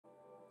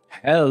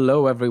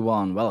Hello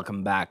everyone,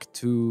 welcome back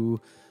to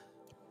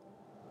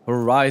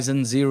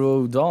Horizon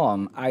Zero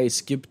Dawn. I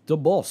skipped the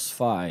boss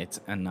fight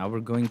and now we're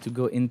going to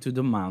go into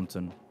the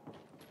mountain.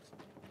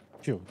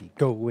 Surely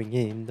going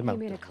in the You mountain.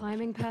 made a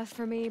climbing path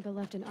for me, but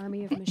left an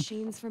army of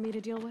machines for me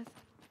to deal with?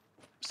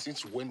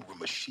 Since when were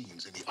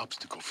machines any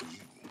obstacle for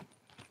you?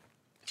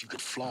 If you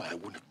could fly, I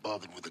wouldn't have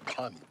bothered with the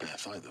climbing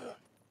path either.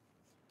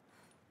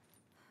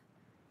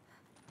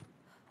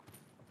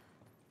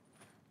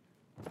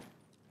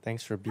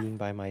 Thanks for being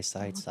by my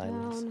side,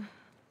 Silence.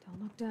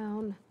 Don't look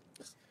down.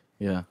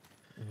 Yeah.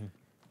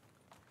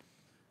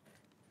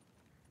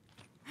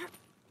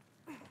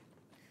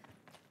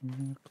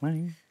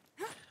 Clang.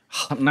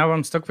 Now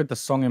I'm stuck with the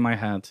song in my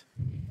head.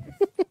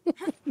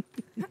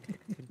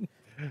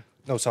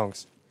 No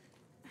songs.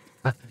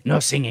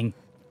 No singing.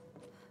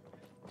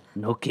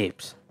 No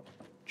capes.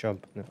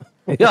 Jump.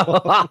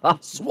 No.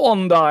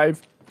 Swan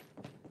dive.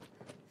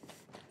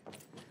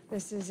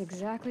 This is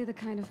exactly the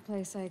kind of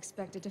place I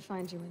expected to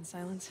find you in,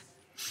 Silence.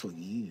 For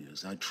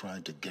years, I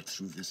tried to get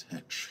through this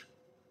hatch.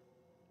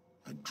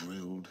 I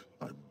drilled,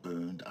 I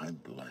burned, I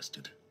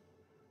blasted.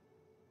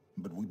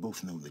 But we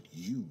both know that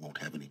you won't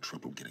have any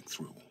trouble getting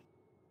through.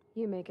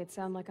 You make it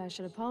sound like I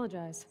should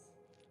apologize.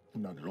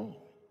 Not at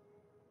all.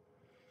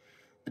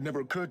 It never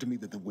occurred to me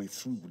that the way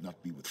through would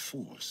not be with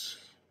force,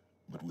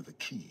 but with a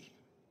key.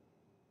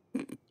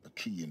 A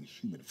key in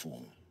human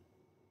form.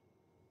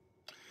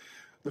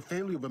 The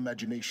failure of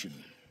imagination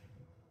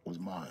was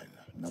mine,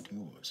 not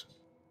yours.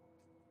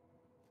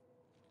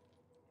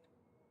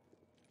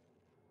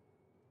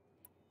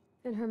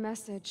 In her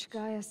message,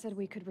 Gaia said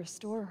we could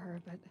restore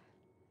her, but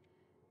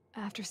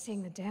after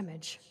seeing the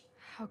damage,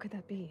 how could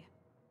that be?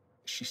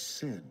 She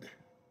said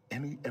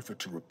any effort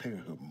to repair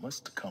her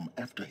must come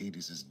after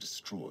Hades is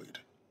destroyed.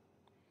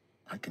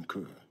 I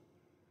concur.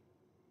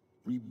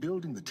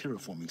 Rebuilding the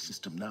terraforming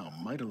system now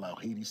might allow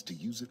Hades to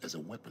use it as a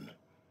weapon.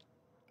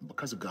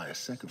 Because of Gaia's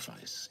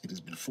sacrifice, it has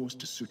been forced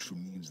to search for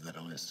means that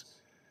are less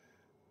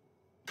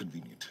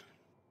convenient.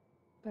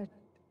 But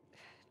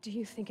do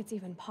you think it's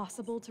even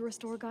possible to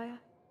restore Gaia?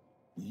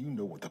 You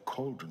know what the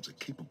cauldrons are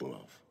capable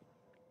of.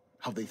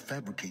 How they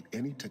fabricate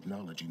any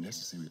technology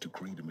necessary to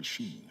create a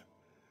machine.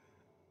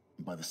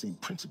 By the same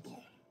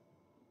principle,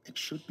 it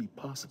should be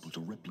possible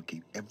to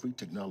replicate every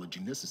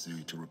technology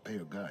necessary to repair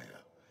Gaia.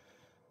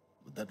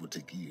 But that would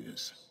take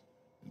years,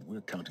 and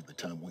we're counting the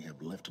time we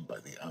have left by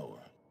the hour.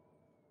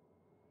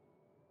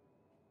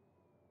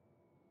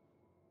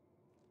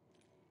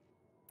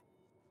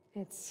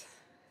 It's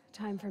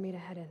time for me to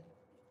head in.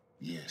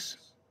 Yes.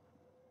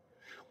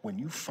 When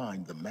you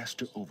find the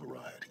Master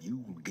Override, you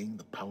will gain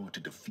the power to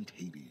defeat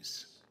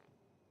Hades.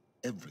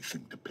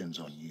 Everything depends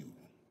on you.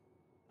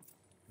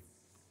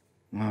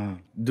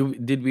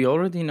 Did we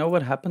already know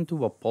what happened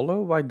to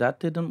Apollo? Why that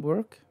didn't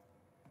work?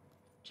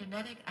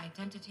 Genetic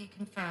identity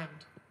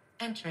confirmed.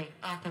 Entry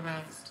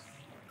authorized.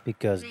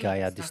 Because Greetings,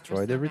 Gaia Dr.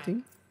 destroyed Sobek.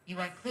 everything? You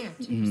are clear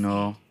to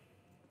No. proceed.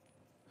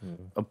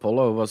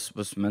 Apollo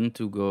was meant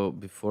to go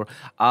before.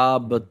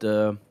 But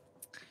the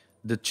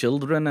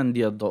children and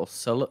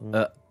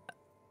the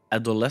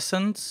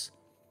adolescents,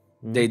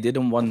 they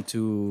didn't want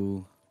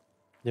to.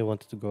 They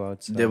wanted to go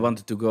outside. They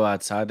wanted to go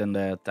outside and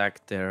they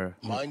attacked their.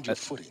 Mind your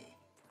footing.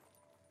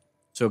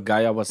 So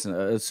Gaia was.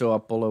 So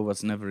Apollo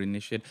was never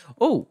initiated.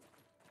 Oh,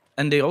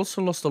 and they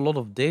also lost a lot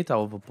of data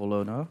of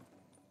Apollo, no?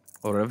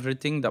 Or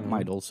everything. That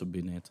might also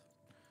been it.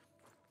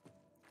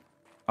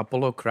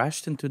 Apollo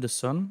crashed into the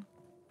sun.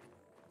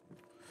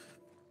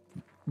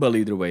 Well,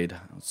 either way,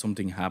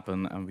 something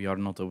happened, and we are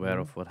not aware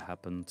of what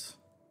happened.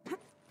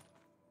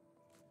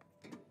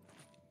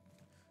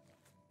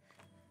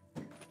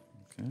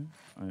 Okay,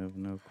 I have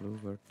no clue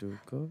where to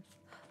go.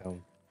 Oh.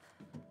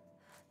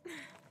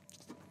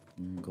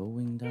 I'm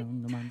going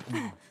down the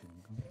mountain.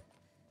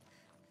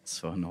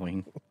 So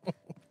annoying.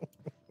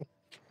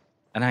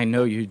 And I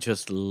know you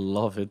just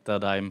love it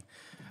that I'm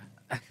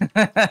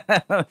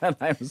that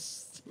I'm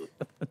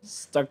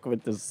stuck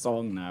with this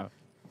song now.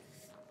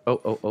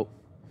 Oh,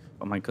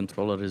 my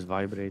controller is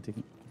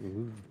vibrating.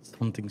 Ooh.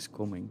 Something's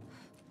coming.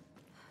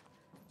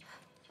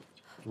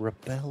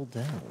 Rappel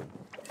down.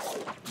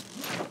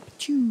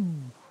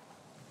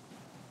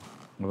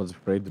 I was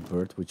afraid the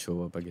bird would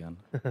show up again.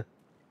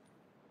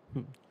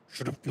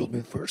 Should have killed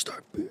me the first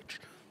time, bitch.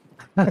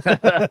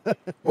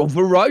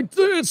 Override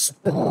this!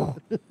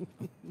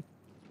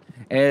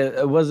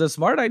 It was a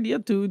smart idea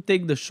to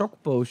take the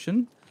shock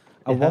potion.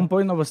 At one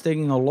point, I was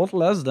taking a lot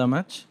less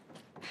damage.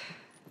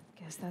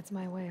 Guess that's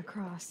my way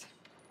across.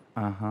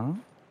 Uh-huh.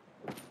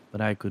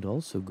 But I could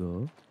also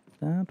go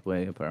that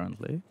way,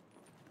 apparently.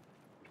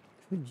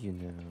 Could you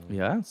know?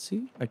 Yeah,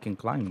 see? I can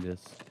climb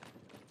this.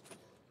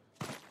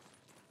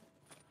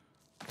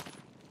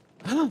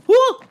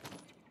 Whoa!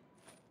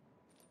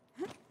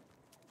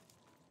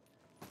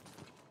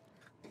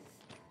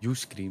 You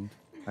screamed.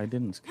 I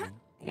didn't scream.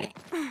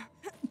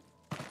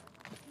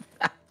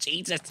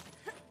 Jesus!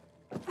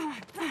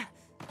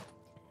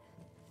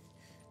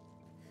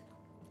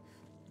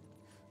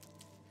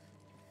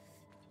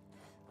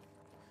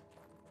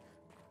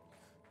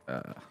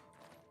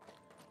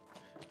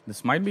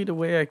 This might be the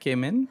way I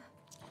came in.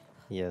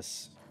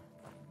 Yes.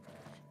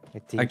 I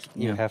think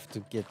you yeah. have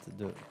to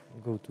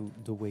go to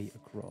the way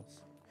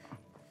across.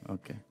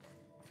 Okay.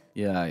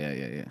 Yeah.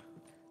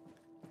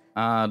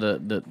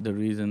 The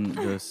reason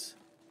this.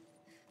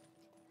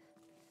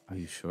 Are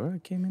you sure I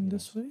came in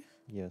this way?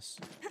 Yes.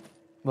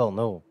 Well,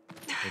 no.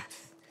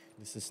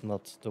 This is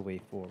not the way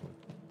forward.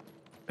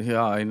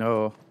 Yeah, I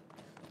know.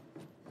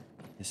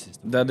 This is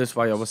the That way is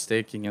why I across. was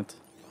taking it.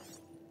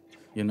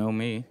 You know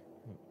me.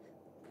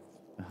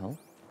 The hell?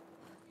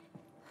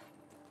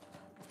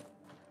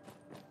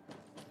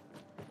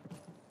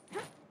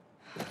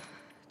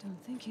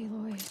 Don't think,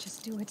 Aloy.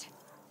 Just do it.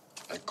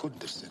 I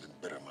couldn't have said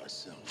it better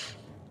myself.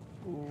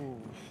 Ooh.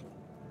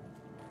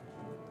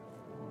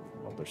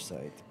 Other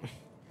side.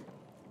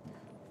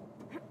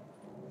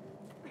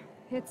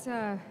 It's,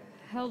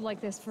 held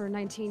like this for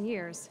 19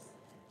 years,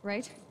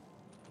 right?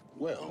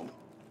 Well,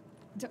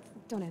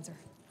 Don't answer.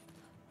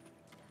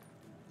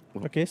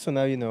 Okay, so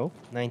now you know.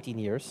 19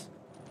 years.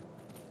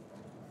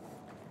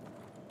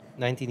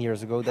 19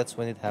 years ago, that's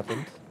when it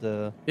happened.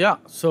 Yeah,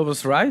 so I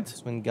was right.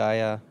 That's when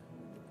Gaia...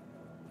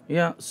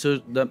 Yeah, so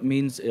that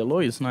means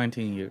Aloy is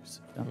 19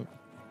 years.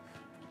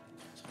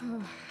 Yeah.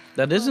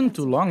 That isn't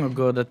too long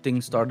ago that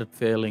things started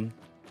failing.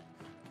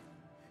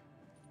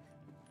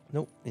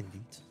 No,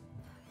 indeed.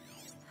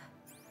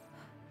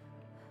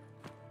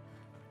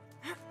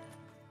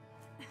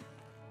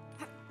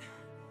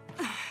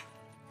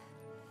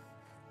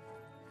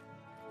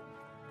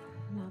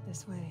 Not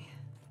this way.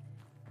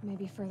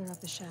 Maybe further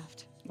up the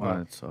shaft.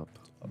 Oh, it's up.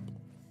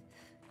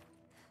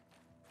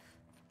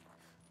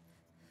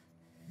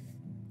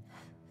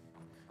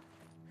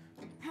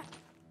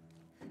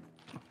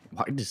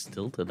 Why this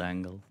tilted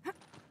angle?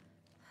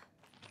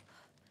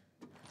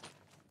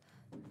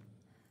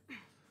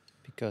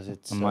 Because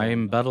it's... Am I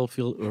in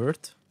Battlefield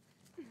Earth?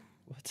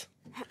 What?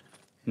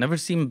 Never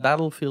seen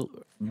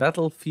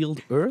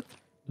Battlefield Earth?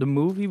 The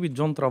movie with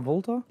John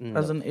Travolta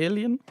as No. an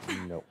alien?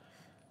 No.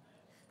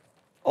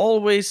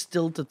 Always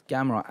tilted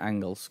camera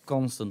angles,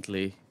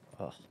 constantly.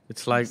 Ugh.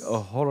 It's like a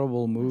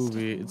horrible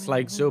movie. It's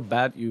like so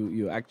bad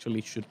you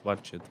actually should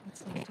watch it.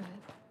 Let's look at it.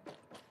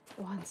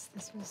 Once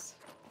this was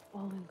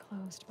all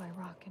enclosed by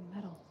rock and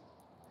metal.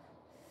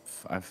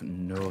 I have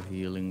no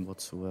healing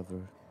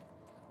whatsoever.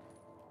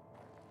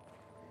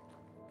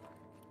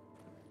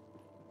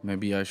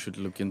 Maybe I should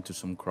look into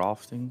some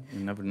crafting.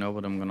 You never know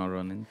what I'm gonna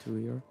run into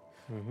here.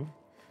 Mm-hmm.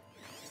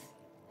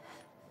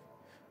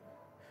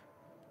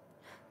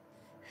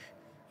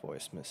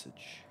 Voice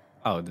message.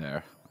 Oh,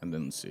 there. I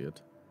didn't see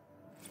it.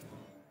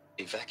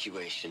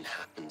 Evacuation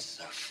happens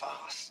so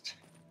fast.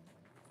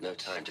 No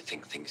time to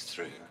think things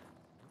through.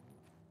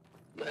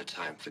 No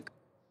time for...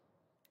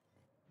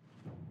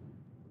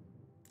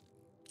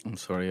 I'm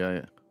sorry,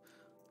 let's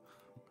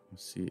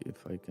see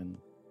if I can...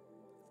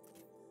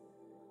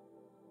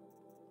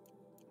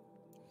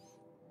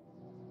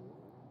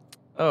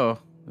 Oh,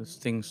 this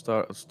thing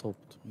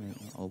stopped. Maybe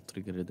I'll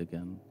trigger it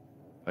again,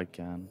 if I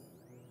can.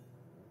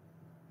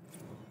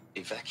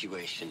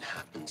 Evacuation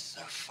happens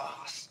so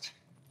fast.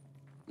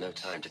 No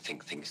time to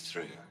think things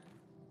through.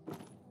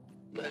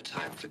 No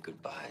time for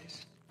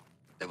goodbyes.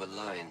 There were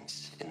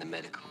lines in the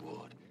medical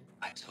ward.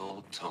 I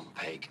told Tom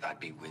Pake I'd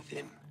be with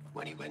him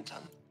when he went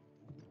on.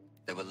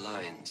 There were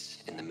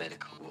lines in the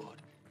medical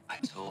ward. I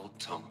told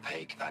Tom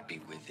Pake I'd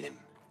be with him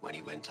when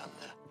he went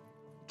under.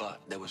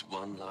 But there was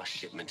one last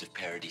shipment of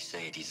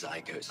Paradiseidae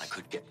zygotes I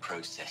could get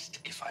processed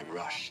if I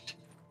rushed.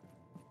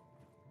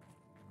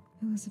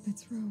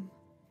 Elizabeth's room.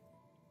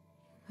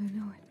 I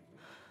know it.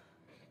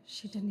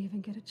 She didn't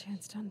even get a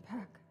chance to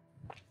unpack.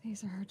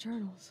 These are her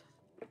journals.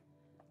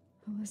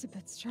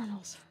 Elizabeth's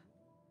journals.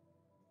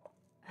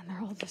 And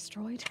they're all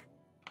destroyed?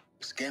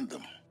 scan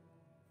them.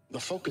 The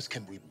Focus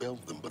can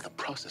rebuild them, but the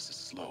process is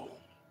slow.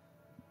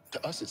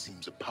 To us, it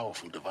seems a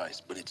powerful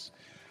device, but its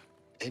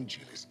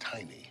engine is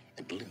tiny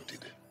and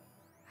limited.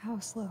 How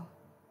slow?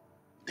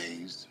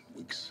 Days,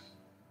 weeks,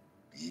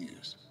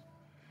 years.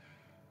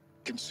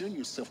 Concern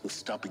yourself with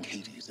stopping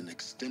Hades and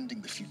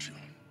extending the future,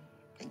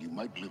 and you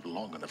might live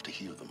long enough to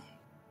hear them.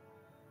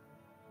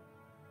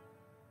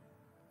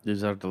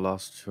 These are the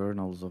last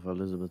journals of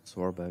Elizabeth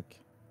Sorbeck.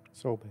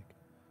 So big.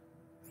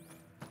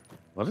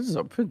 What is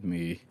up with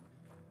me?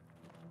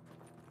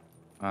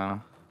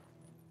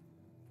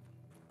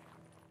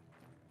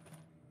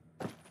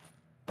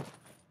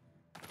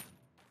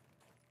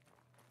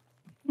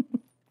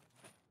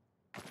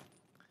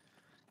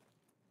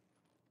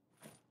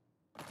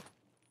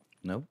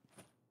 Nope.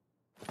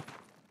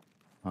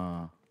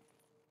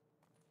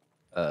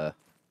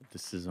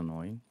 This is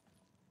annoying.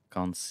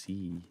 Can't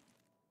see.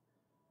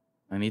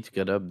 I need to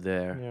get up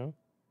there. Yeah.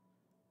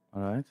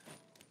 All right.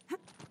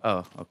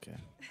 Oh, okay.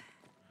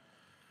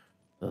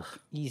 Ugh,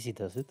 Easy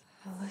does it.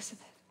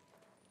 Elizabeth.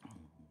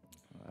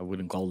 I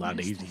wouldn't call that What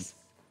is easy. this?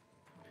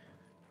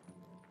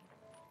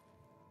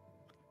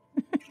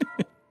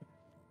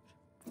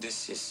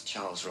 This is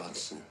Charles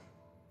Ronson.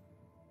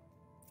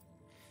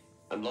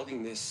 I'm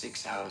logging this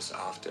 6 hours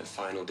after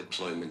final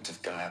deployment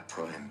of Gaia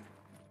Prime.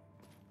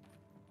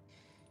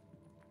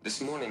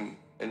 This morning,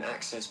 An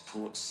access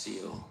port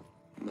seal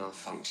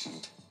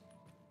malfunctioned.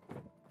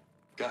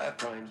 Gaia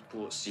Prime's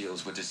port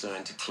seals were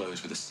designed to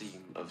close with a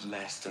seam of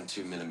less than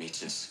 2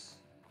 millimeters.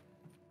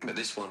 But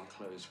this one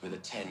closed with a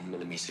 10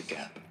 millimeter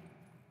gap.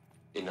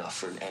 Enough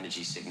for an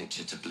energy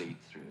signature to bleed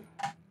through.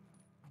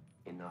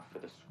 Enough for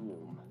the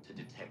swarm to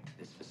detect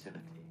this facility.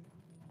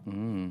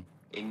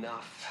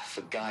 Enough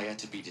for Gaia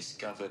to be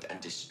discovered and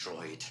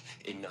destroyed.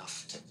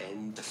 Enough to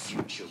end the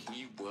future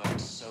we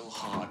worked so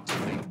hard to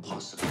make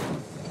possible.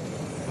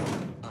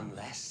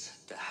 Unless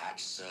the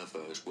hatch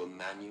servos were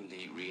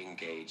manually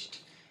re-engaged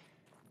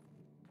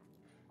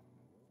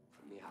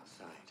from the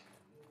outside.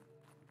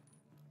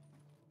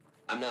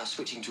 I'm now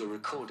switching to a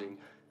recording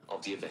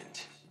of the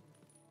event.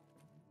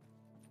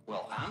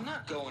 Well, I'm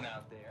not going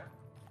out there.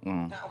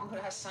 Oh, Not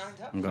what I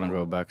signed up I'm gonna for.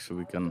 go back so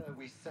we can.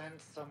 We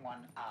sent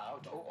someone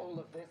out. All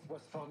of this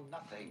was for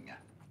nothing.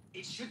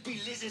 It should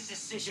be Liz's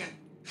decision.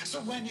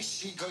 So when is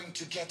she going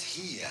to get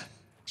here?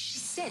 She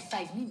said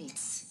 5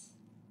 minutes.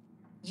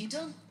 You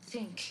don't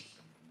think...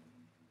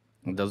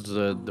 That's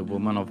the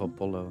woman of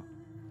Apollo.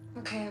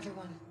 Okay,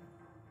 everyone.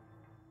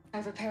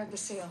 I've repaired the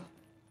seal.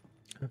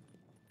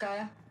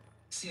 Gaia?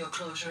 Seal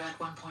closure at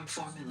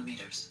 1.4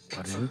 millimeters.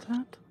 What is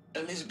that?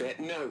 Elizabeth,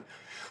 no.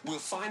 We'll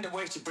find a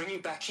way to bring you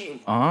back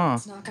in. Ah,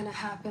 It's not gonna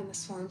happen. The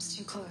swarm's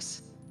too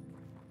close.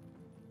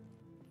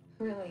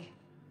 Really.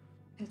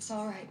 It's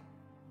alright.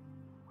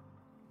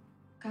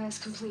 Gaia's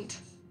complete.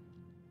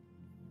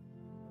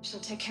 She'll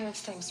take care of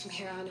things from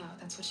here on out.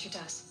 That's what she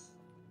does.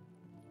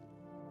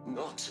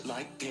 Not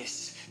like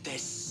this.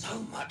 There's so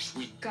much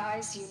we...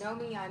 Guys, you know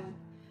me.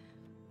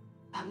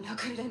 I'm no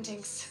good at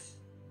endings.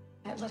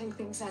 At letting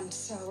things end,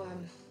 so,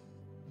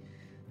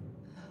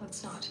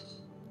 let's not.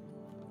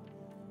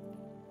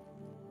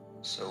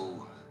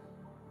 So,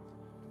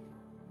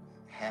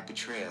 happy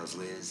trails,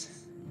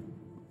 Liz.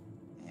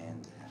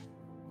 And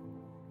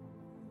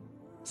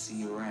see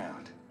you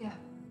around. Yeah.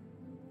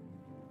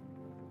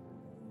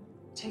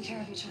 Take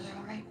care of each other,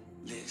 all right?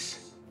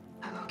 Liz.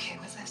 I'm okay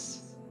with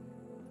this.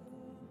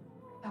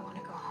 I want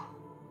to go home.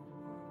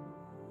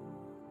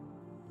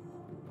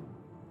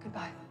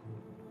 Goodbye.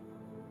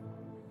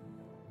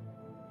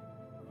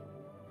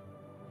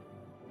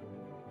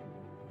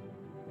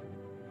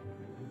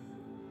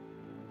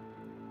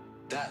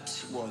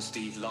 That was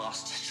the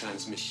last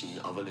transmission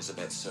of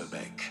Elizabeth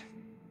Sobek.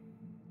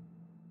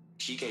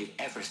 She gave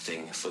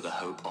everything for the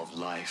hope of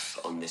life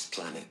on this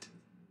planet.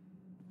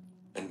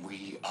 And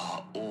we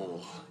are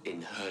all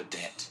in her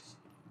debt.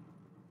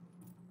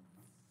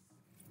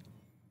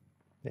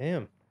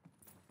 Damn.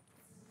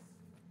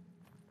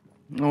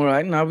 all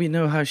right. Now we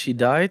know how she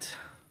died.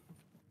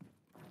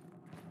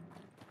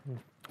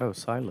 Oh,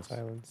 silence.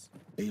 Silence.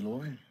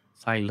 Aloy?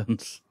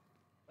 Silence.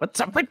 What's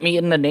up with me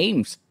and the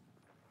names?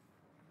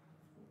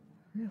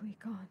 Really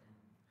gone.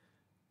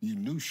 You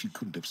knew she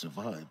couldn't have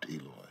survived,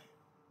 Aloy.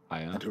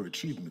 And her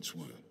achievements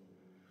were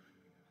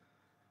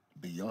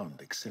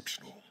beyond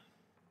exceptional.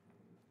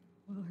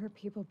 While her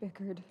people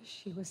bickered,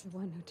 she was the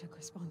one who took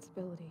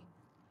responsibility.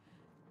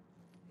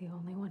 The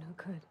only one who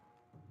could.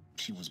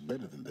 She was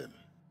better than them.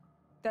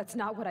 That's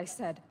not what I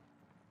said.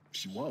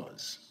 She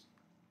was.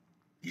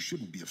 You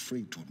shouldn't be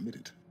afraid to admit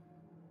it.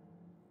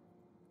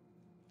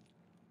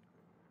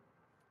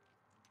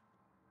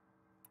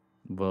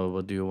 Well,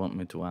 what do you want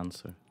me to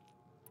answer?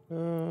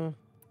 Not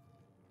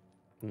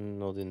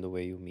in the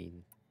way you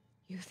mean.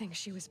 You think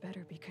she was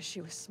better because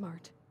she was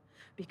smart.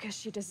 Because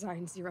she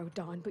designed Zero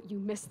Dawn, but you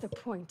missed the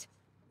point.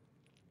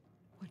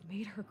 What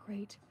made her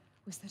great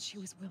was that she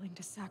was willing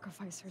to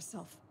sacrifice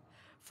herself.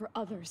 For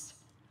others.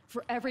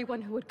 For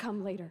everyone who would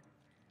come later.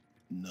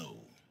 No.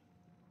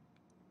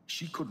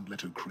 She couldn't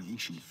let her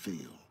creation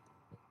fail.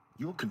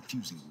 You're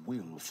confusing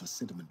will for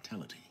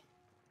sentimentality.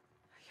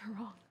 You're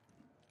wrong.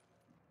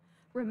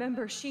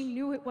 Remember, she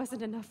knew it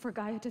wasn't enough for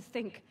Gaia to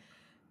think.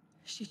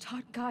 She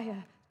taught Gaia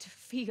to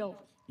feel.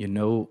 You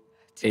know,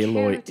 To care,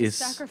 Aloy to is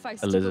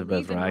sacrifice, to Elizabeth,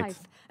 believe in right? life,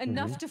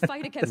 enough to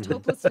fight against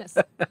hopelessness.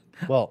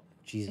 Well,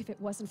 Jesus. If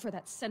it wasn't for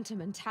that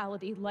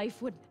sentimentality,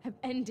 life would have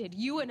ended.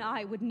 You and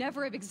I would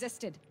never have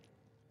existed.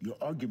 Your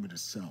argument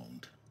is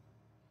sound.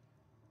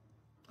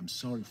 I'm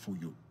sorry for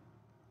your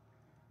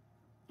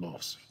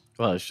loss.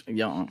 Well,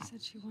 yeah, She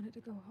said she wanted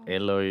to go home.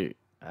 Aloy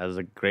has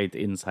a great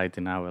insight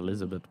in how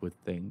Elizabeth would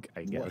think,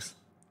 I guess.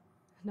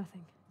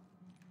 Nothing.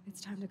 It's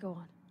time to go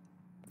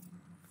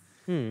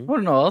on.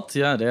 Or not,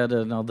 yeah, they had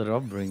another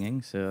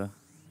upbringing, so...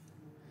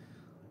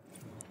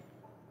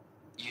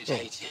 You'd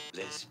hate it,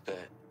 Liz,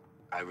 but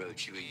I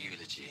wrote you a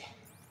eulogy.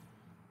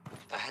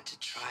 I had to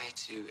try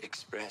to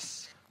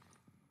express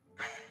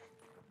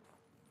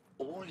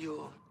all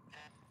your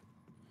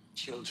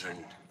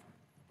children.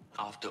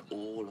 After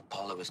all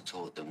Apollo has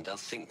taught them, they'll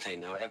think they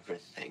know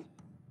everything.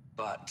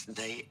 But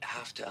they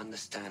have to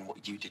understand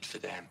what you did for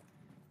them.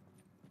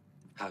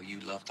 How you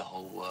loved the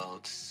whole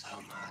world so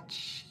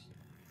much.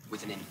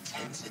 With an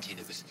intensity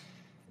that was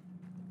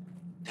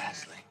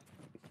dazzling.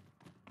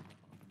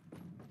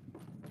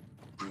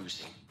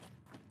 Bruising.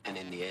 And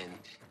in the end,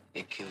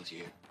 it killed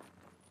you.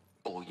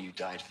 Or you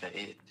died for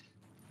it.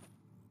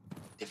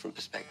 Different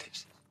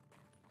perspectives.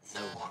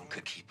 No one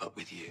could keep up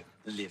with you,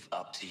 live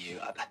up to you.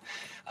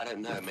 I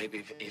don't know.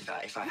 Maybe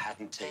if I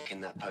hadn't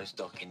taken that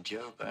postdoc in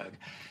Joburg,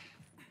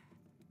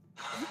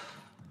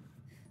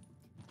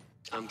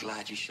 I'm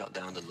glad you shot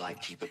down the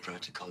Lightkeeper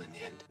protocol in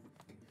the end.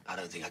 I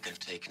don't think I could have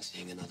taken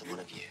seeing another one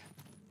of you.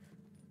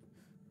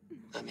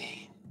 I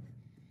mean,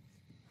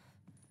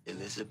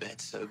 Elizabeth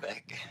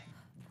Sobek.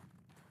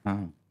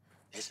 Oh.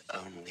 There's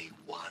only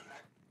one.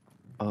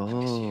 I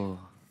miss you.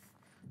 Oh.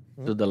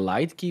 So the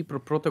Lightkeeper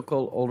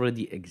protocol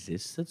already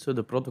existed. So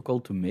the protocol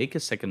to make a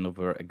second of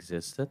her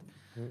existed.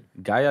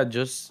 Gaia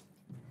just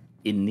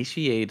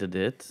initiated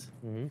it.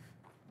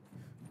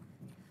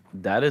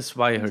 That is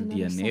why her There's another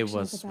DNA section at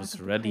the back was of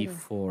the ready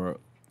crater.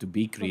 to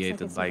be Looks like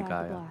created it by survived the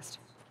Gaia blast.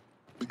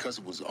 Because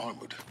it was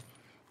armored.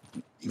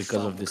 You because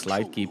found of the this control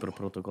Lightkeeper room.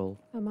 protocol.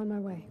 I'm on my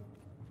way.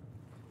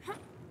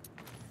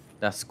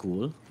 That's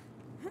cool.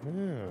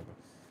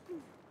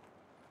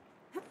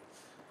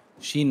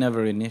 She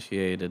never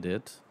initiated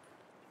it.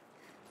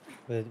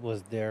 But it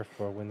was there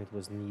for when it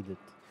was needed.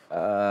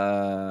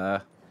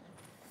 99.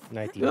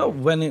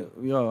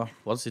 Yeah,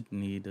 was it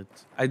needed?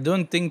 I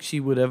don't think she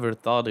would ever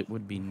thought it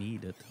would be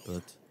needed,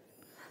 but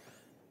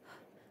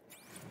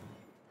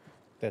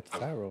That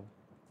Pharaoh.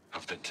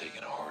 I've been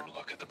taking a hard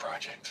look at the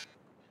project.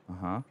 In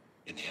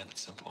the end,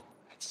 it's simple.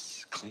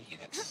 It's clean.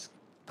 It's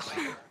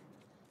clear.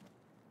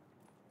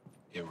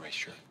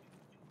 Erasure.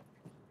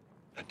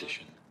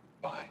 Addition.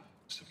 By.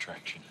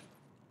 Subtraction.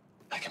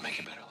 I can make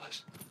a better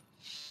list.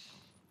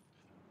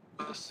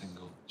 With a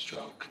single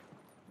stroke.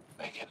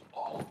 Make it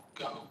all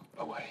go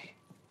away.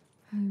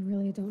 I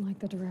really don't like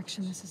the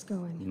direction this is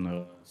going.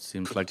 no,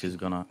 seems like he's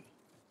gonna.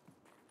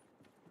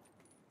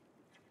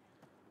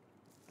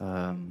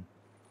 Do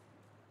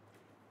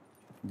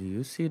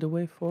you see the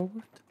way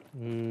forward?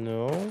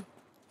 No.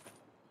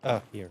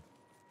 Ah, here.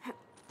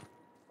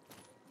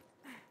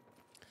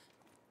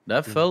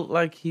 That felt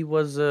like he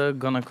was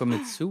gonna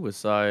commit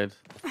suicide.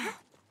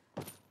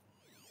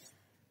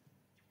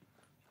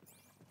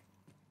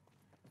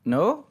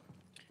 No?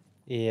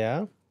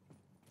 Yeah.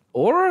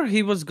 Or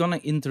he was gonna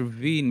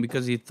intervene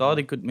because he thought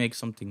he could make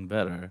something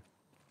better.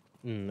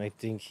 I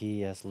think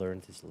he has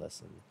learned his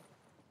lesson.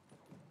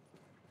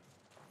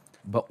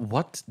 But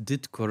what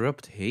did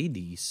corrupt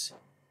Hades?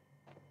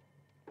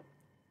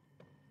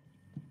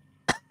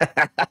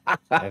 I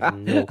have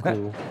no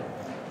clue.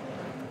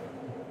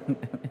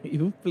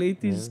 You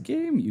played this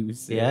game, you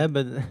said. Yeah,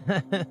 but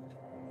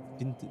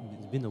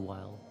it's been a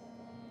while.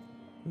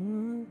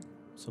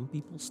 Some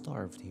people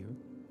starved here.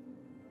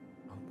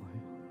 Oh boy.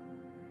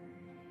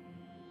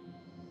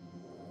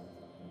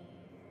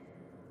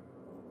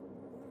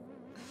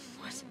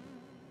 What?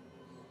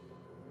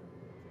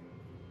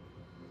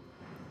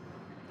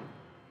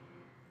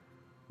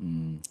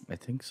 I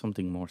think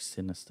something more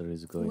sinister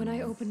is going When on.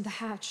 I opened the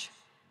hatch,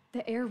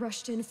 the air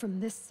rushed in from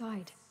this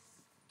side.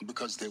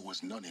 Because there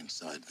was none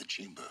inside the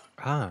chamber.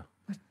 Ah.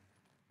 But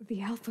the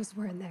alphas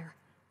were in there.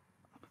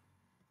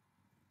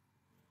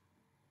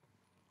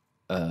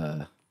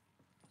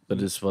 But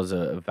this was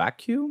a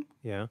vacuum?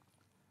 Yeah.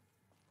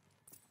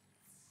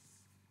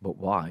 But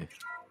why?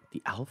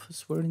 The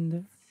alphas were in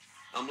there?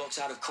 I'm locked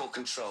out of core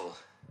control.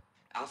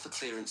 Alpha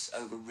clearance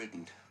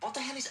overridden. What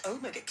the hell is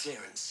Omega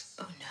clearance?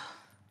 Oh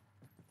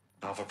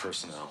no. Alpha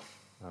personnel.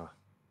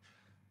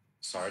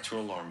 Sorry to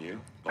alarm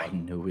you, I but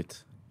knew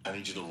it. I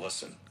need you to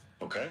listen,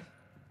 okay?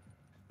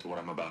 To what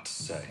I'm about to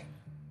say.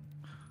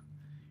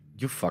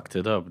 You fucked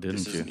it up, didn't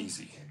This you? isn't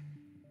easy.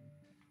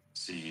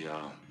 See,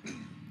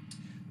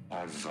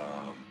 I've,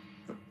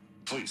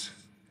 please,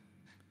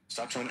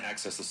 stop trying to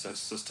access the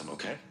system,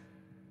 okay?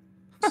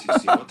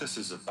 See, what this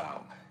is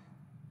about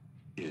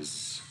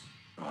is,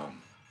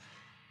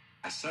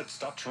 I said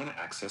stop trying to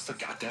access the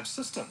goddamn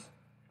system.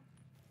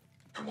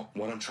 And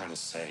what I'm trying to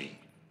say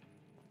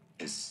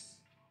is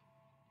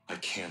I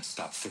can't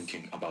stop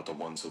thinking about the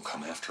ones who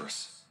come after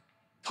us.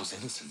 Those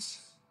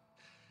innocents.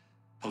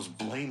 Those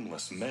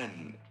blameless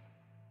men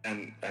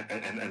and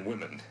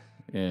women.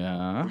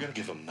 Yeah. We're gonna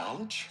give them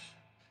knowledge?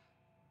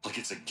 Like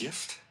it's a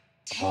gift?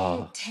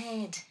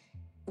 Ted,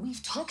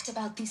 we've talked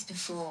about this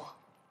before.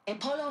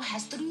 Apollo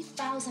has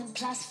 3,000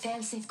 plus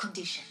fail-safe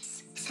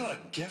conditions. It's not a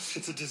gift,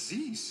 it's a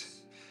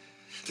disease.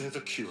 They're the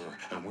cure,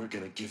 and we're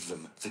gonna give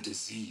them the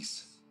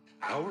disease.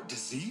 Our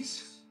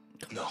disease?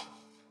 No,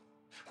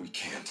 we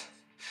can't.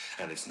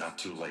 And it's not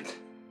too late.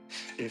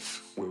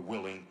 If we're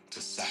willing to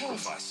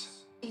sacrifice.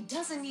 It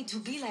doesn't need to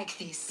be like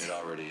this. It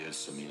already is,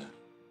 Samina.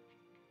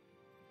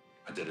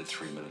 I did it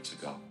 3 minutes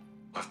ago.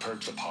 I've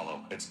purged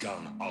Apollo. It's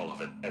gone, all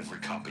of it, every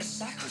copy. A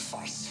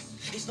sacrifice?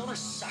 It's not a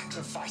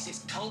sacrifice,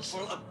 it's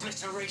cultural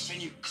obliteration,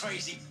 you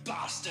crazy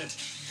bastard!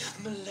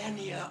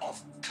 Millennia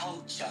of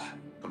culture.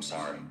 I'm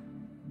sorry.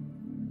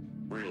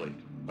 Really,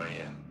 I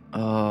am.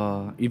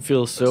 He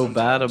feels so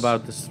bad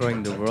about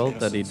destroying the world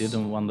that he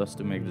didn't want us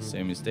to make the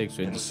same mistake,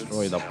 so he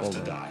destroyed Innocents have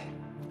to Apollo. die.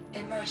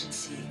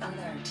 Emergency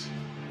alert.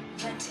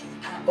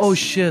 Planting Oh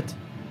shit!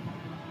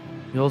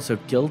 He also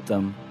killed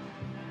them.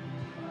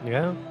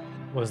 Yeah?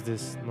 Was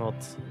this not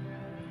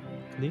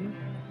clear?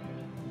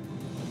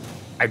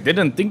 I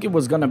didn't think it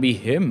was gonna be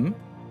him.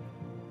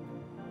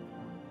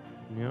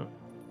 Yeah.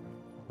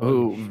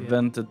 Who Holy shit.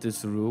 vented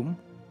this room?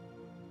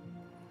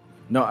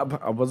 No,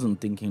 I wasn't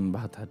thinking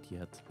about that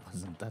yet.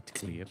 Wasn't that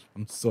clear?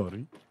 I'm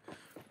sorry.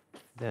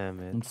 Damn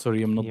it. I'm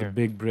sorry, I'm not the Here.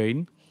 big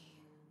brain.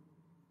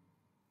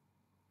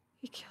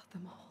 He killed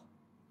them all.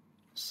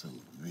 So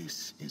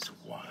this is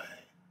why.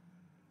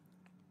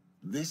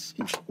 This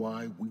is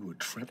why we were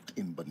trapped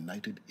in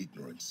benighted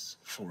ignorance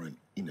for an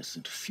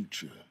innocent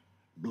future.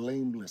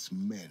 Blameless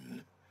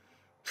men.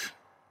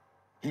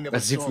 He never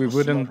As if saw we the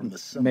slaughter wouldn't and the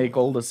suffering. make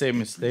all the same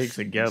mistakes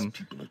Everything again. these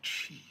people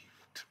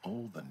achieved,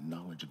 all the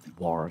knowledge of the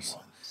Wars.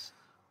 ones,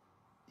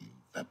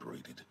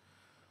 evaporated,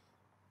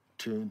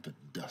 turned to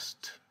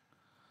dust,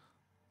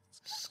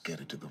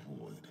 scattered to the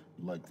void,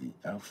 like the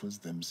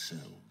alphas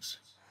themselves.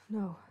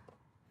 No.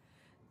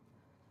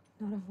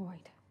 Not a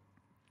void.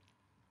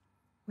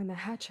 When the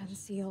hatch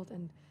unsealed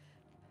and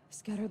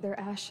scattered their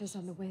ashes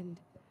on the wind,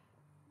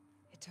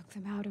 it took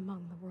them out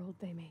among the world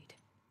they made.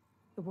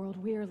 The world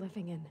we're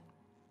living in.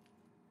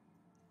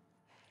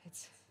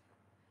 It's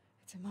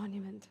a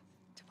monument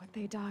to what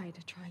they died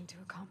trying to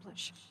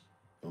accomplish.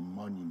 A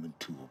monument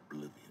to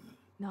oblivion.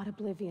 Not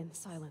oblivion,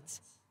 silence.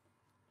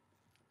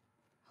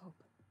 Hope.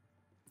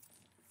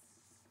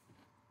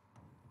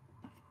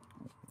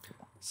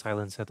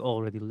 Silence had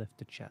already left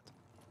the chat.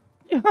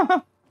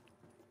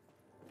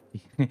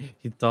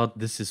 He thought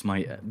this is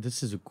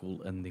a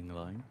cool ending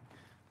line.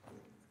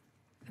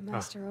 The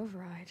master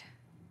override.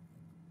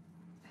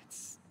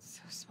 That's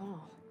so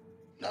small.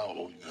 Now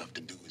all you have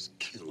to do is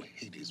kill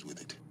Hades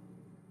with it.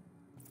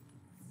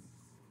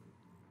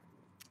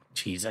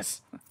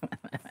 Jesus.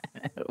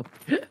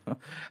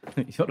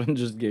 Jorn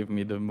just gave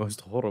me the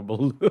most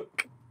horrible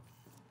look.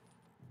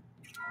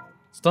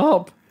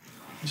 Stop!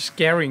 You're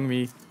scaring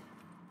me.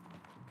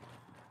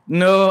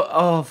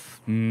 No,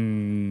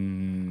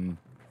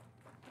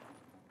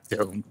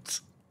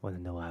 Don't. Wanna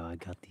know how I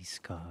got these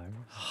scars?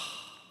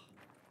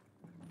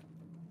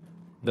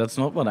 That's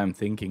not what I'm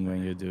thinking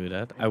when you do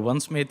that. I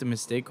once made the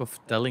mistake of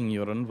telling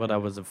Jorn what I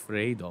was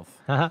afraid of.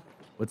 Haha.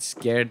 What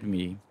scared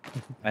me.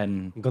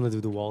 And I'm gonna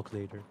do the walk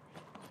later.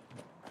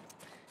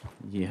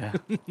 yeah.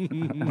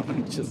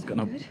 I'm just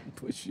gonna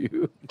push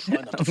you. Try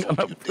not to I'm fall to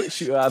gonna your push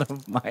death. you out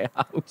of my The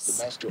house.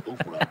 master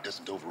override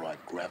doesn't override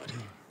gravity.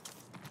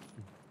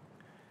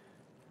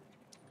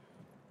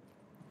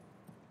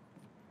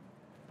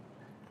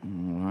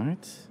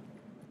 Alright.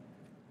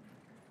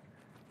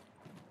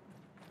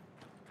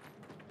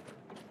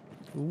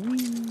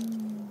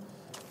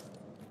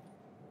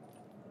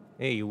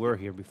 Hey, you were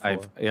here before.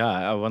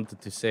 I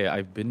wanted to say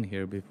I've been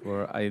here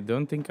before. I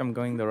don't think I'm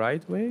going the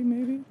right way,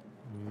 maybe.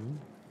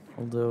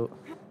 Although,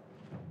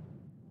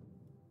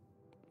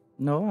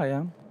 no, I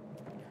am.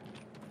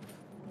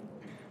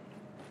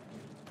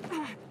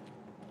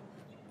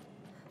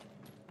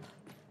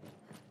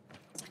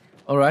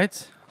 All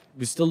right,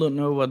 we still don't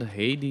know what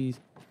Hades.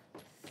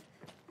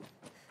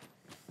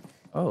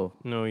 Oh,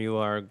 No, you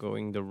are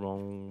going the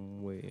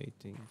wrong way, I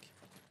think.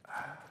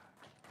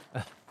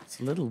 it's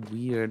a little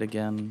weird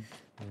again.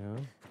 Yeah.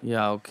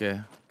 Yeah,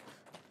 okay.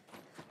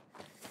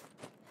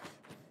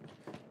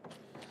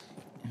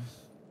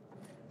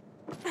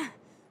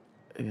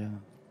 Yeah.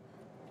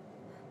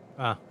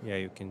 Ah, yeah,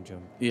 you can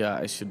jump. Yeah,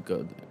 I should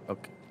go there.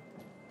 Okay.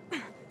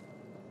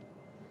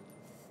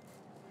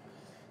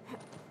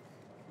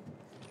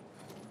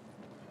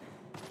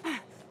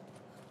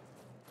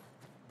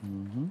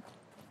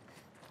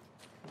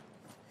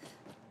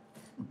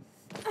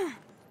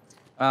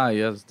 Ah,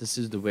 yes, this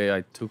is the way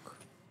I took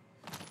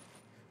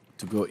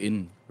to go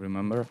in,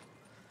 remember?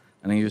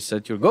 And then you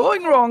said you're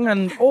going wrong,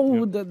 and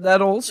oh,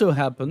 that also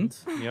happened.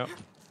 Yeah.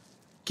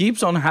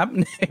 Keeps on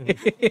happening.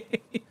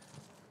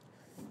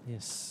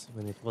 Yes,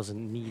 when it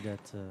wasn't me that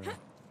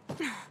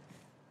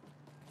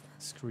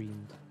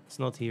screamed. It's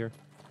not here.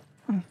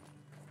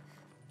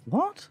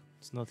 What?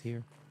 It's not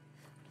here.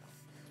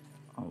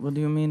 What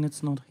do you mean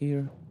it's not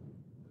here?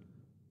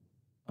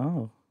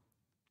 Oh.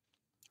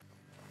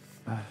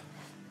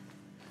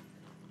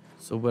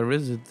 So where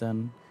is it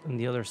then? On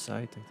the other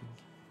side, I think.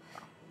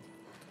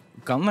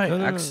 Can I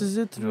No. access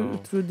it through No.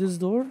 through this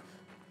door?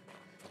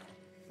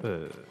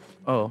 Uh,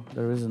 Oh,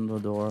 there isn't a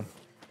door.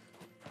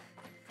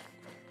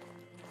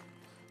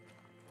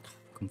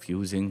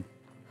 Confusing.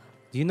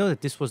 do you know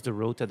that this was the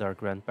road that our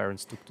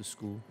grandparents took to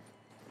school?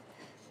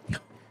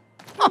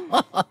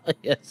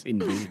 Yes,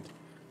 indeed.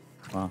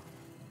 Wow.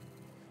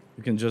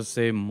 You can just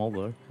say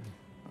mother.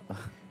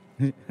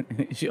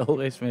 She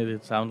always made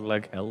it sound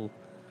like hell.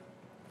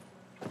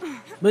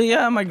 But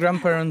yeah, my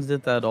grandparents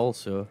did that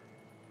also.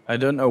 I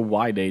don't know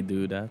why they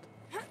do that.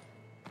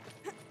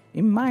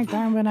 In my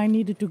time when I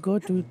needed to go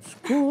to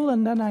school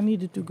and then I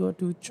needed to go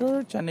to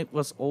church and it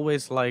was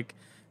always like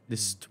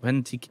this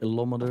 20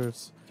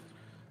 kilometers.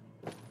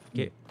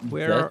 Okay,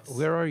 That's-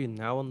 where are you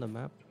now on the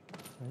map,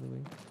 by the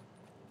way?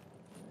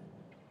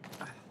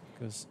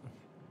 Because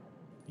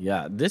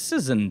Yeah, this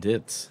isn't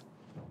it.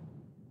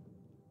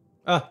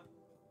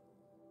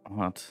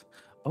 What?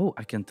 Oh,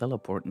 I can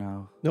teleport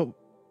now. no,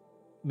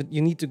 but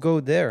you need to go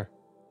there.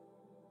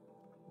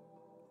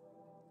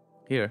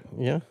 Here.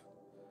 Yeah,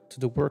 to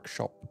the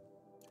workshop.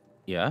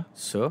 Yeah,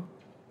 so?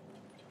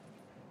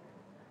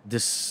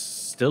 This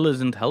still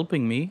isn't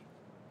helping me.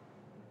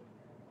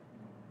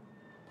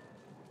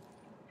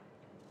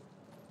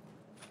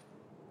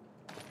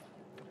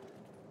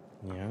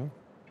 Yeah.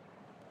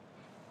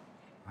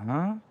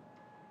 Huh?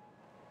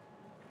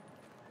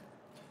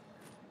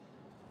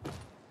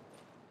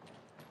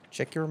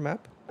 Check your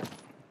map.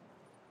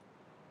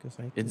 Because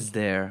I It's think...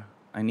 there.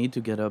 I need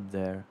to get up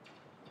there.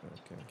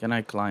 Okay. Can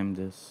I climb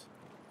this?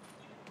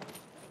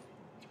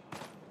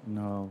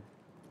 No.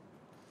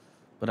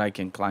 But I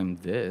can climb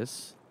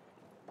this.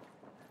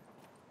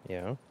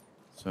 Yeah.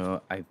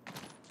 So I...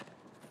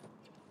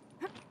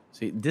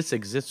 See, this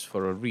exists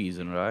for a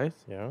reason, right?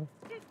 Yeah.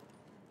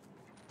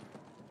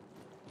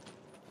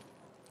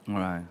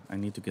 Alright, I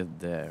need to get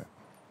there.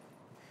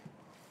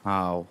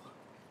 How?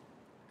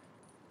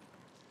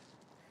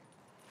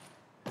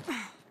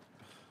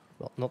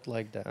 Well, not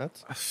like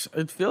that.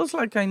 It feels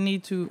like I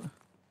need to...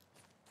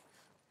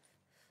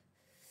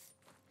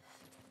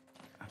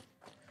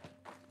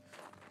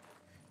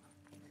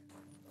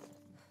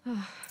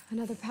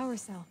 Another power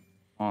cell.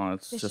 Oh,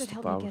 it's This just should a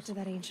help power. me get to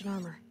that ancient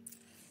armor.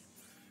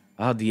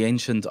 Ah, the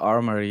ancient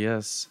armor,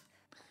 yes.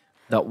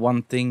 That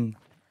one thing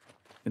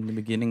in the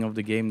beginning of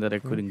the game that I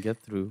couldn't get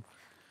through.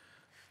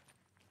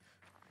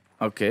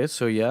 Okay,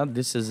 so yeah,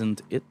 this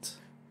isn't it.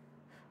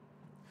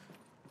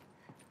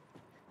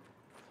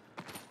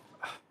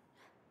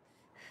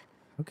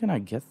 How can I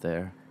get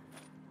there?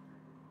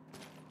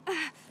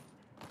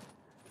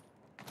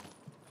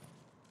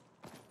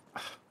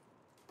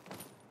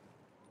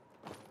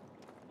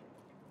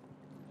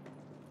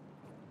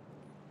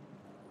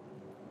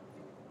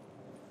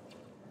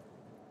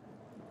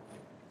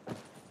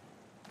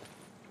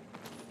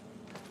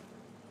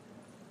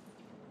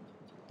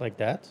 Like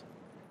that?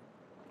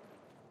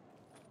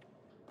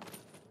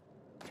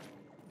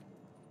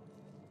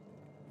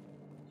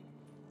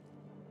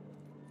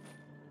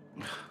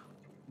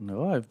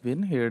 No, I've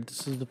been here.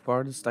 This is the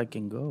farthest I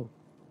can go.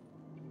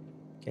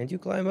 Can't you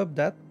climb up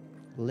that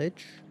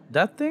ledge?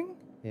 That thing?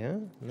 Yeah?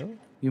 No?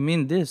 You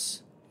mean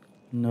this?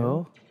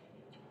 No.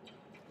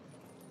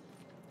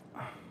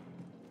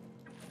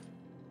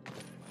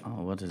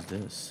 Oh, what is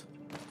this?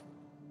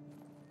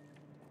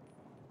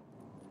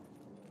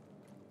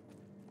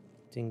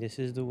 Think this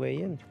is the way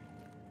in?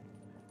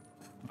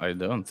 I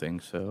don't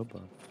think so,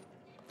 but...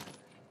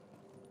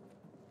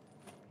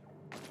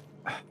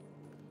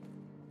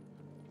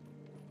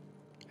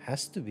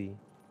 Has to be.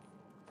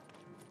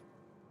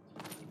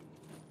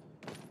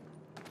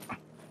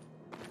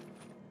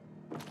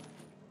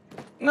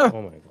 No!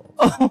 Oh my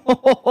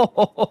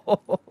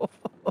god.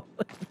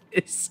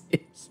 This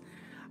is...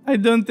 I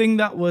don't think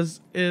that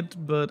was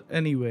it, but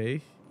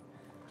anyway.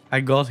 I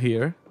got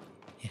here.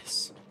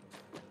 Yes.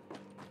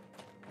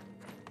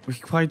 We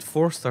quite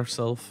forced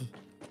ourselves.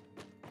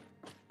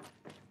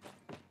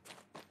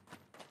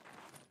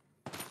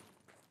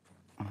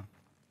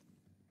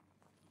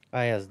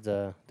 Ah, yes,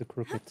 the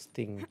crooked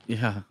thing.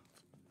 Yeah.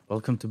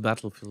 Welcome to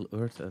Battlefield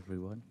Earth,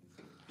 everyone.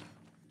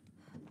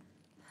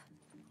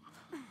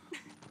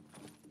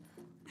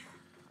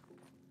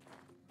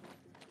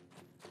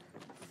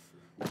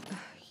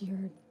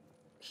 You're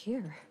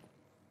here.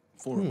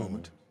 For a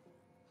moment,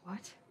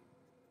 What?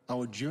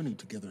 our journey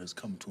together has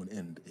come to an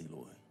end,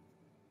 Aloy.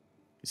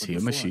 Is But he a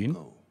before I machine?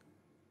 go,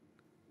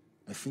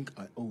 I think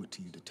I owe it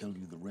to you to tell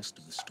you the rest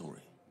of the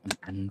story. An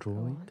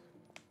android?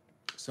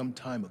 Some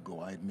time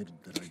ago, I admitted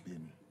that I'd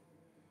been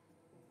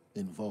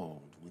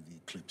involved with the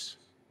eclipse.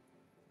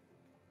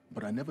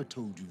 But I never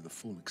told you the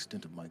full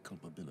extent of my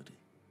culpability.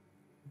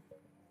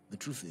 The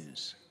truth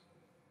is,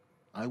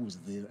 I was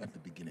there at the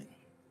beginning.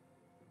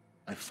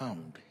 I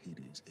found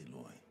Hades,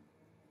 Aloy,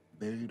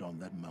 buried on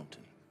that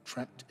mountain,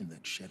 trapped in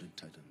that shattered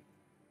titan.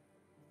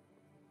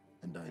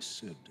 And I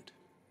served it.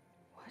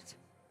 What?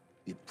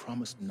 It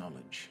promised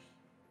knowledge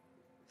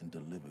and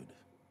delivered.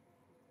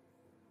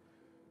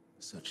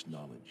 Such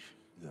knowledge,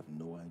 you have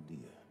no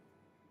idea.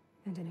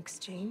 And in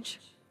exchange?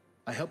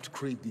 I helped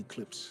create the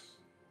eclipse.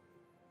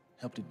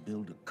 Helped it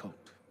build a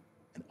cult,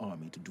 an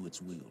army to do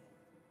its will.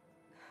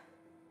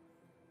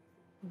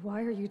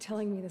 Why are you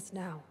telling me this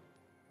now?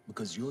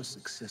 Because your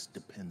success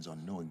depends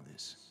on knowing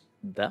this.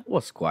 That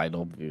was quite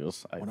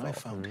obvious, I When I thought.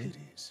 found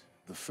Hades,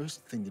 the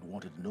first thing it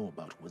wanted to know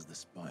about was the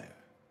Spire.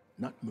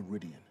 Not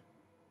Meridian.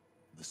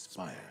 The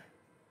Spire.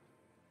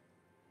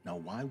 Now,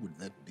 why would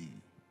that be?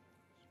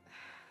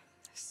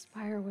 The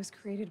Spire was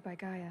created by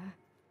Gaia.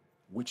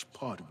 Which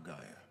part of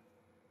Gaia?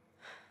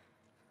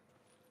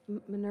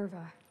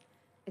 Minerva.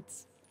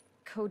 Its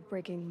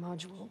code-breaking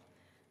module.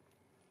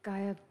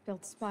 Gaia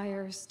built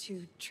spires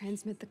to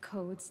transmit the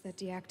codes that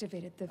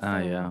deactivated the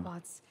yeah.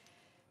 robots,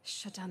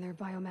 shut down their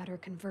biomatter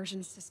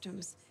conversion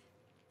systems.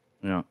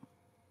 Yeah.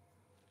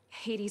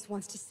 Hades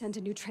wants to send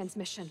a new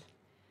transmission.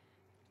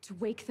 To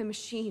wake the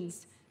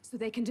machines, so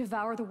they can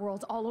devour the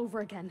world all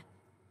over again.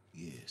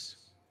 Yes.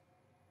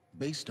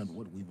 Based on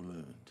what we've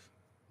learned,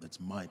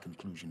 that's my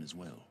conclusion as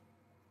well.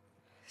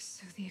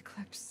 So the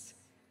Eclipse...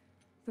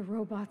 The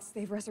robots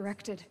they've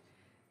resurrected...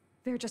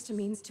 They're just a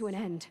means to an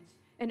end.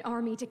 An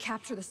army to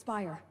capture the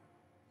Spire.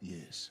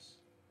 Yes.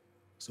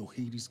 So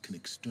Hades can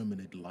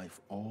exterminate life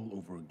all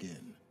over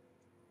again.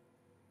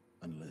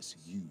 Unless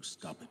you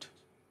stop it.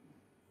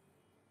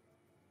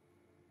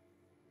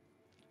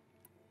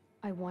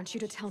 I want you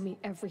to tell me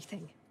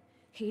everything.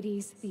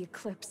 Hades, the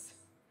Eclipse,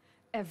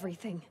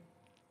 everything.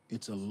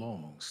 It's a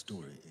long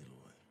story,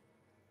 Aloy.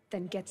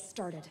 Then get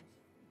started.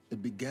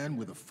 It began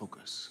with a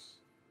focus,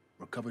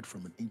 recovered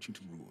from an ancient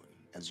ruin,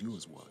 as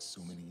yours was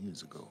so many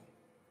years ago.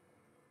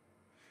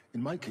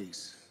 In my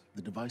case,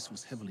 the device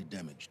was heavily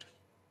damaged.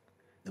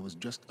 There was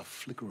just a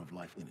flicker of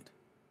life in it.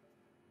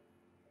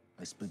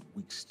 I spent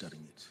weeks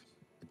studying it,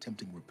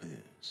 attempting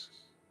repairs,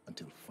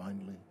 until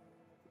finally,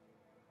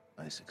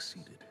 I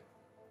succeeded.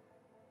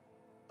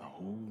 A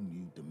whole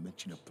new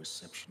dimension of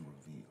perception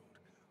revealed,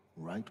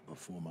 right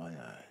before my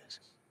eyes.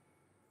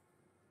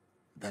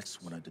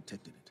 That's when I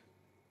detected it.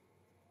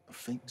 A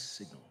faint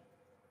signal.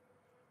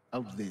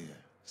 Out there,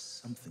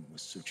 something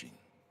was searching,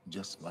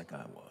 just like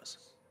I was.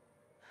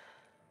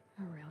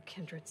 A real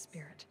kindred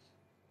spirit.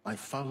 I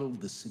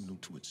followed the signal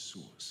to its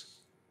source.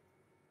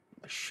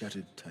 A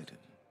shattered titan,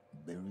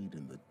 buried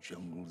in the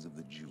jungles of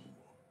the Jewel.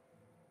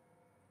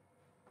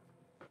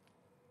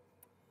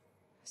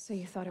 So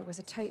you thought it was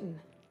a titan?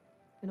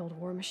 An old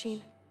war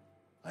machine?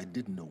 I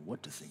didn't know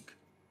what to think.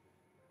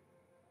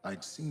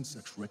 I'd seen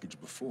such wreckage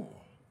before.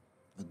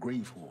 The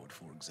Grave Horde,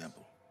 for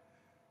example.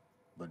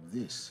 But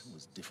this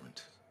was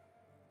different.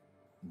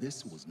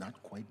 This was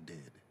not quite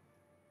dead.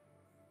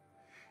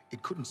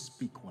 It couldn't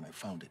speak when I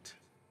found it,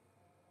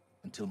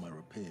 until my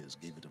repairs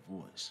gave it a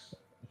voice.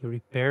 You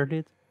repaired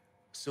it?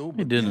 So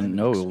He began didn't an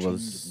know it exchange of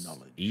was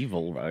knowledge.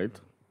 evil, right?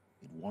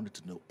 It wanted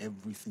to know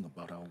everything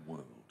about our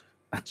world,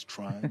 its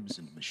tribes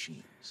and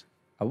machines.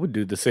 I would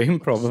do the same,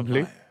 But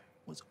probably. the Spire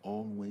was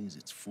always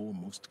its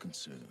foremost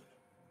concern.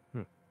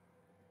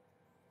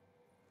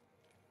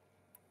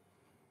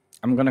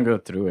 I'm gonna go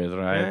through it,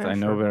 right? Yeah, I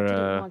know sure. we're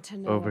Didn't want to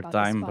know over about the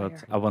time, but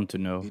Spire. I want to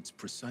know. Its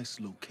precise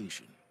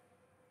location,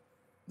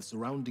 the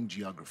surrounding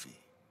geography,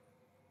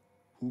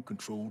 who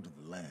controlled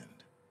the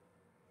land.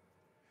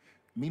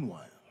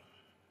 Meanwhile,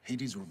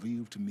 Hades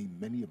revealed to me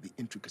many of the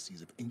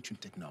intricacies of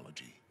ancient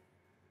technology.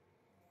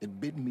 It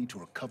bid me to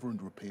recover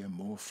and repair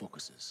more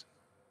focuses.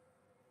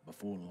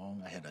 Before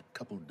long, I had a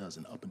couple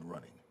dozen up and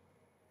running.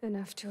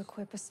 Enough to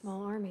equip a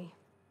small army.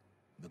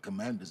 The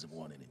commanders of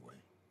one, anyway.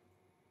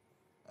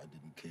 I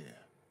didn't care.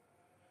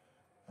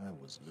 I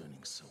was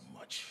learning so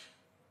much.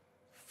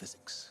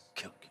 Physics,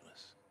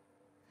 calculus.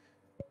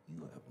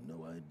 You have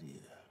no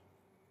idea.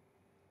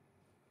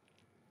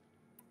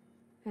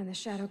 And the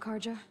Shadow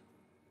Karja?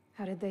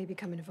 How did they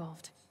become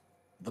involved?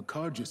 The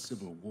Karja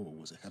Civil War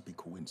was a happy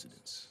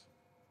coincidence.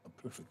 A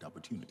perfect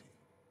opportunity.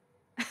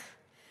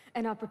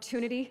 An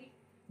opportunity?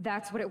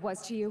 That's what it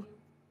was to you?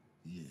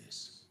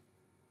 Yes.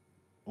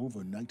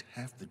 Overnight,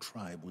 half the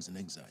tribe was in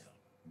exile,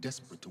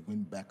 desperate to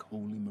win back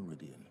Holy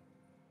Meridian.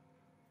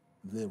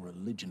 Their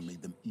religion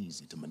made them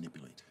easy to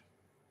manipulate.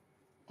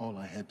 All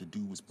I had to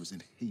do was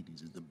present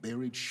Hades as the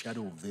buried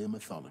shadow of their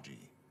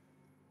mythology.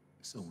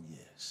 So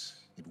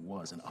yes, it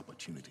was an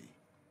opportunity.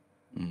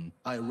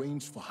 I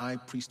arranged for High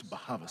Priest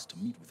Bahavas to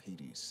meet with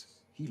Hades.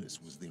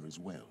 Helis was there as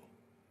well.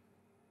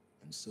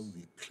 And so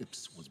the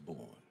Eclipse was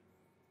born.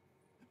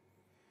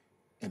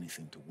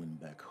 Anything to win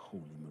back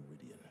Holy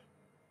Meridian.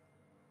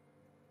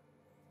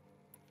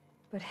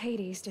 But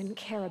Hades didn't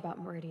care about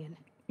Meridian.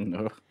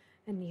 No.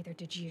 And neither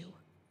did you.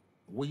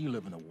 We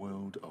live in a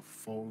world of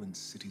fallen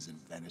cities and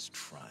vanished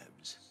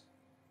tribes.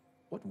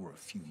 What were a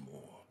few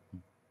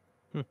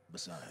more?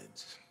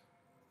 Besides,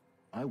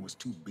 I was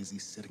too busy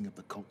setting up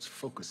the cult's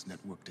focus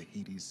network to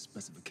Hades'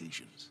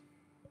 specifications.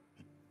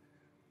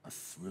 A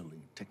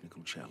thrilling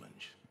technical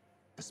challenge,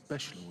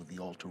 especially with the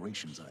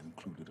alterations I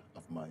included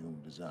of my own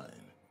design.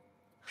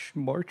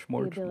 Smart, The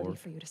smart, ability smart.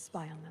 for you to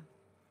spy on them.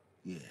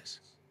 Yes,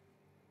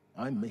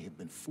 I may have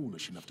been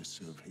foolish enough to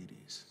serve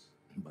Hades,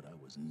 but I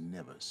was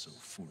never so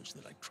foolish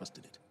that I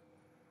trusted it.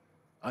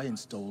 I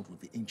installed what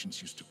the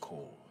ancients used to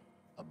call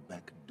a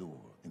back door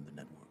in the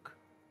network.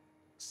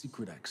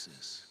 Secret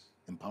access,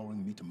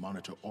 empowering me to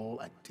monitor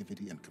all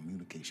activity and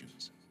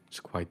communications. It's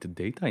quite the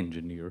data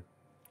engineer.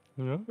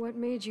 Yeah. What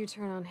made you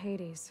turn on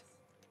Hades?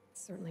 It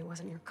certainly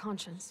wasn't your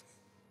conscience.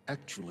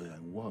 Actually, I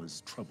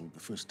was troubled the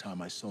first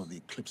time I saw the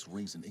Eclipse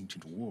raise an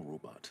ancient war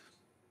robot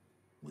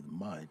with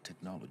my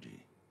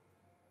technology.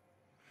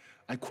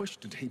 I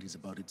questioned Hades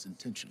about its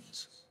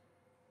intentions.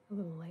 A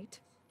little late.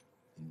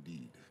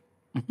 Indeed.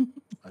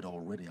 I'd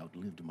already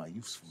outlived my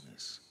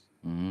usefulness.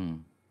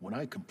 When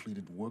I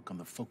completed work on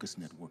the Focus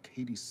Network,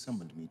 Hades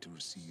summoned me to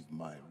receive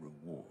my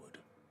reward.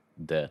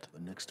 Dead. The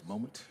next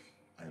moment,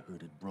 I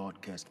heard it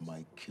broadcast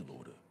my kill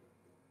order.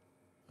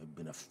 I've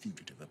been a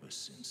fugitive ever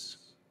since.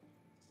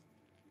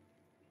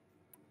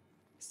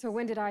 So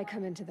when did I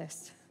come into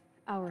this?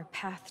 Our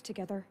path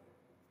together?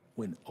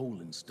 When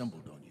Olin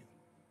stumbled on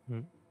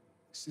you.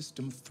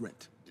 System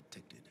threat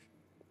detected.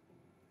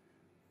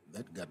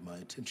 That got my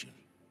attention.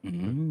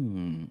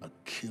 A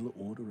kill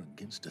order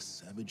against a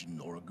savage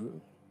Nora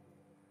girl?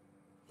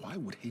 Why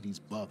would Hades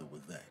bother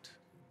with that?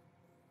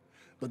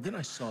 But then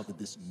I saw that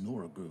this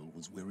Nora girl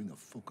was wearing a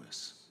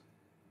focus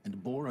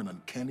and bore an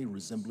uncanny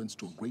resemblance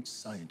to a great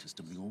scientist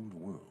of the old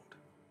world.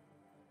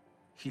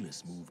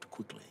 Helis moved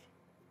quickly.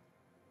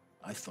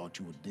 I thought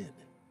you were dead.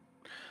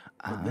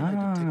 But then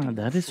I detected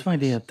that a is why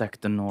they focus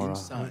attacked the Nora.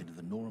 inside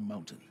the Nora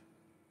mountain.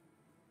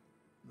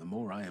 The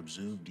more I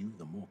observed you,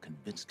 the more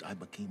convinced I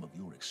became of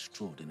your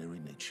extraordinary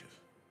nature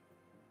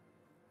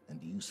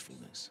and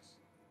usefulness.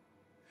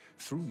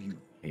 Through you,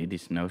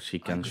 Hades knows she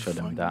I can could shut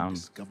him finally down.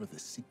 discover the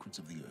secrets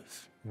of the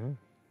earth.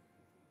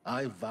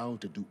 I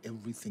vowed to do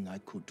everything I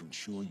could to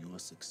ensure your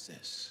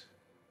success.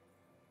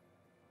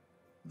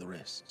 The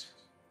rest,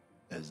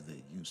 as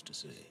they used to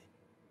say,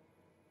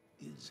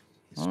 is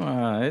history.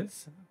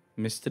 Alright.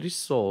 Mystery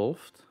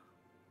solved.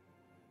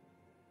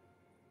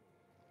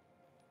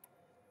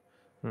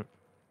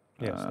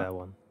 Yes, that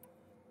one.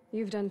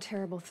 You've done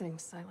terrible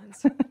things,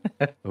 Silence.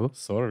 Oh,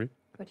 sorry.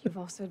 But you've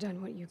also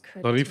done what you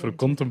could. Sorry to for undo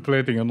them.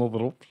 contemplating another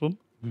option.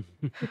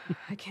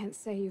 I can't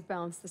say you've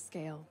balanced the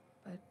scale,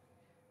 but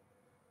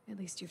at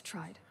least you've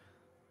tried.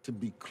 To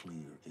be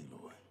clear,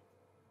 Aloy,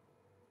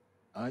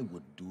 I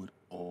would do it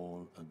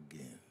all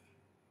again.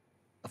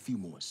 A few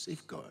more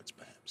safeguards,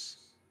 perhaps,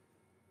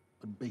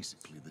 but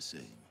basically the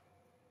same.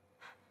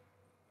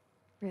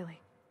 Really.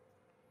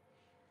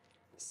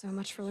 So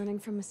much for learning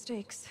from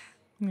mistakes.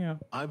 Yeah.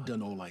 I've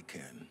done all I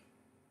can.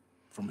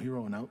 From here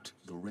on out,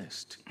 the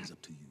rest is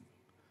up to you.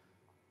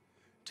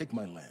 Take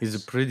my lance. He's a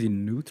pretty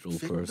neutral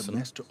Fit the person.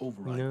 master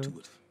override to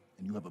it,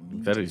 and you have a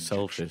means Very of injection.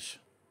 selfish.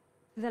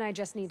 Then I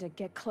just need to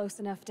get close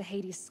enough to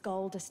Hades'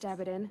 skull to stab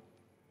it in.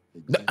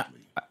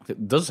 Exactly.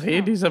 Does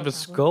Hades no have a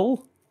problem.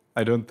 skull?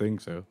 I don't think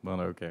so, but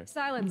okay.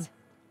 Silence!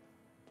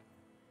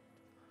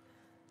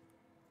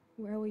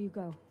 Where will you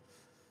go?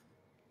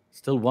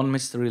 Still one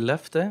mystery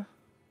left there?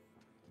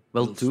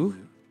 Well, two.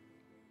 Elsewhere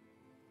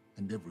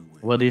and everywhere.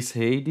 What is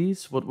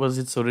Hades? What was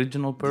its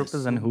original There's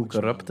purpose so and who much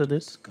more to corrupted it?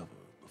 discover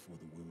before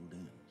the world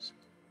ends.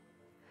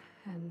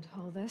 And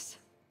all this?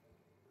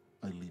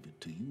 I leave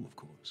it to you, of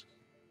course.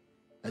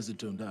 As it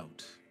turned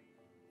out,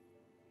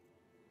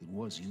 it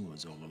was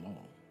yours all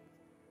along.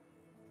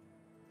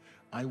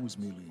 I was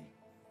merely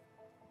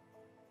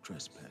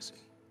trespassing.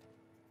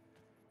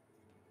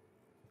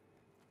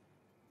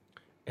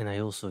 And I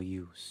also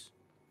use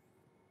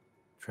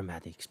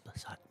dramatic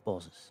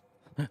pauses.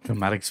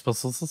 Dramatic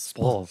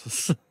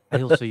pauses.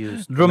 I also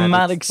use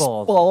Dramatic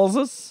pauses.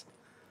 pauses.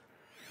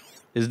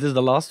 Is this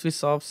the last we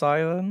saw of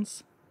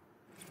Silence?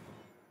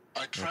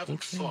 I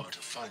traveled far to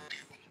find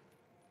you.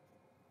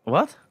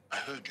 What? I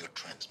heard your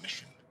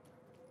transmission.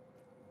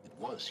 It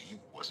was you,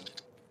 wasn't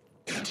it?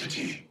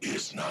 Entity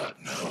is not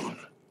known.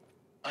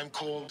 I'm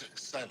called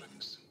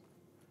Silence.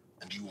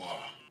 And you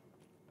are.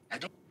 I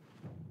don't.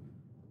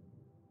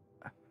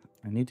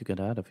 I need to get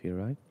out of here,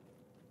 right?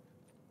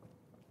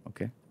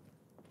 Okay.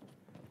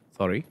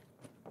 Sorry.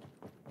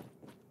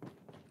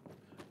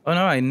 Oh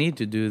no, I need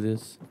to do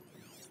this.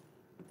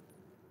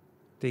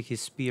 Take his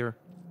spear.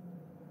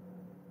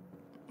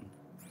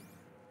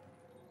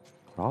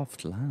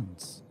 Craft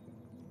lands.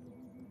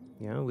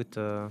 Yeah, with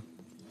the...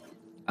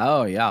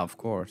 Oh yeah, of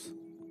course.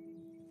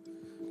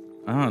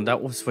 Oh,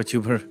 that was what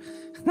you were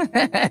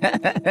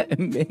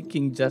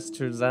making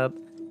gestures at.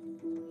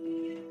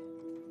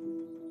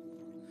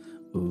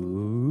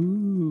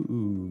 Ooh.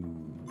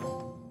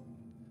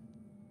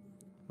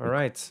 All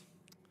right.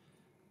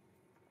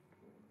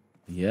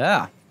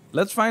 Yeah.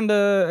 Let's find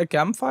a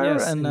campfire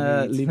Yes, and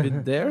indeed. leave it I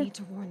there. need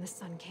to warn the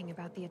Sun King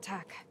about the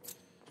attack.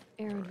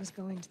 Aaron was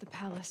going to the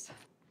palace.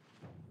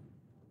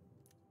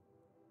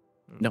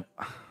 No.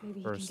 Maybe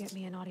he First. can get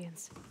me an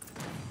audience.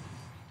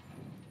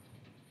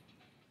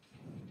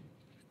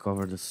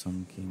 Cover the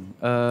Sun King.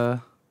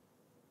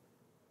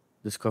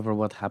 Discover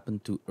what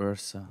happened to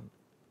Ursa.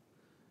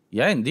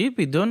 Yeah, indeed,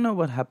 we don't know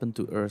what happened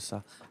to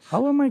Ursa.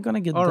 How am I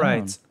gonna get All down?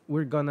 right,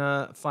 we're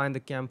gonna find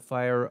the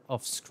campfire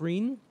off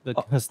screen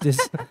because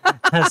this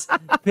has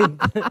been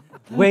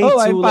way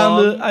too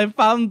long. I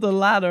found the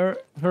ladder.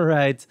 All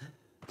right.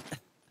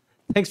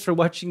 Thanks for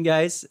watching,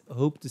 guys.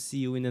 Hope to see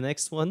you in the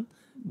next one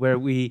where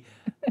we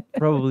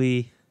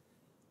probably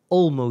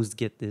almost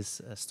get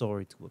this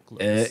story to a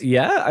close.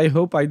 Yeah, I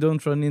hope I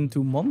don't run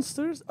into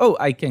monsters. Oh,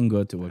 I can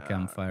go to a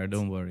campfire.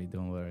 Don't worry,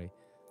 don't worry.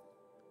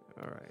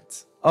 All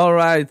right. All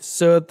right,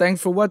 so thanks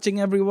for watching,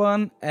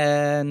 everyone,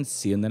 and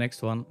see you in the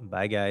next one.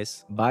 Bye,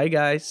 guys. Bye,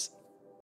 guys.